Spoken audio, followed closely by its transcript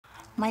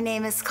My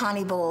name is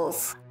Connie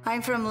Bowles.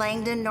 I'm from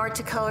Langdon, North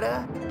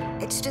Dakota.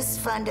 It's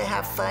just fun to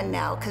have fun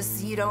now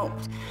because you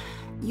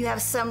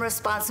have some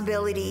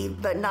responsibility,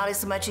 but not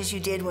as much as you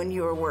did when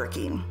you were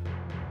working.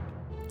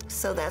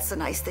 So that's the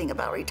nice thing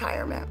about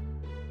retirement.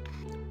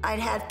 I'd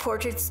had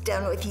portraits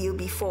done with you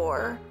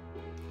before,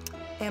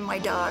 and my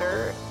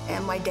daughter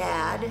and my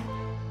dad,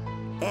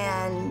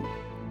 and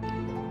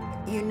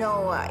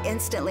I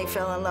instantly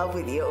fell in love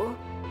with you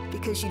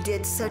because you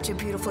did such a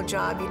beautiful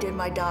job. You did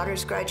my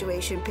daughter's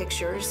graduation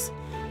pictures.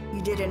 You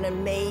did an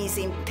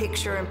amazing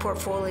picture and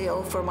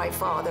portfolio for my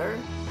father.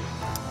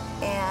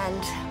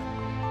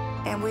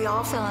 And we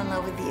all fell in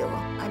love with you.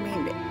 I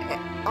mean,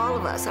 all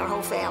of us, our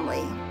whole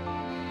family.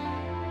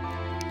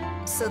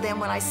 So then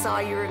when I saw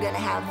you were gonna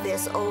have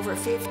this over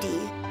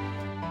 50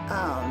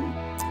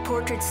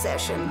 portrait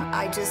session,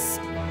 I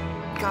just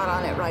got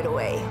on it right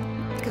away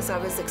because I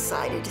was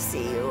excited to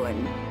see you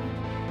and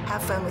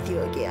have fun with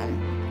you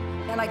again.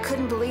 And I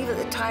couldn't believe it,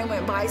 the time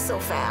went by so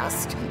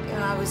fast.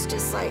 And I was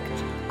just like,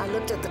 I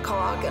looked at the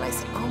clock and I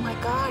said, oh my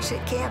gosh,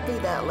 it can't be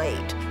that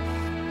late.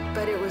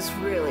 But it was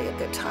really a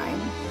good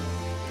time.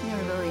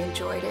 I really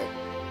enjoyed it.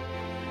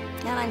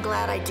 And I'm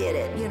glad I did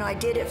it. I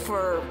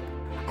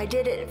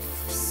did it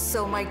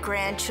so my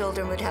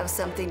grandchildren would have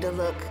something to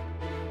look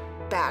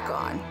back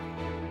on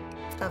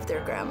of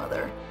their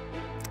grandmother.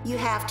 You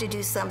have to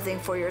do something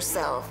for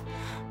yourself.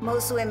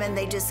 Most women,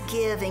 they just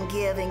give and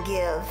give and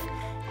give.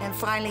 And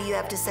finally you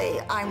have to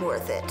say, I'm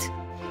worth it.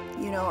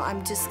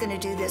 I'm just gonna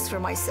do this for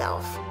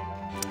myself.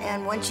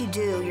 And once you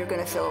do, you're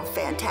gonna feel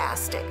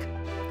fantastic.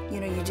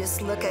 You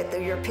just look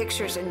at your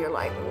pictures and you're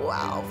like,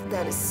 wow,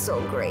 that is so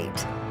great.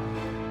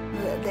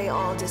 They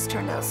all just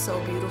turned out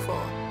so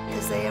beautiful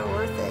because they are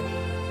worth it.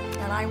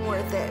 And I'm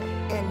worth it.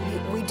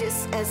 And we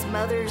just, as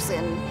mothers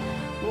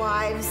and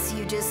wives,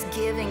 you just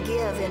give and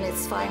give, and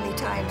it's finally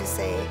time to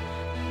say,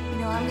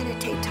 I'm gonna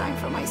take time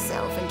for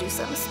myself and do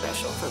something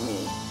special for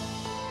me.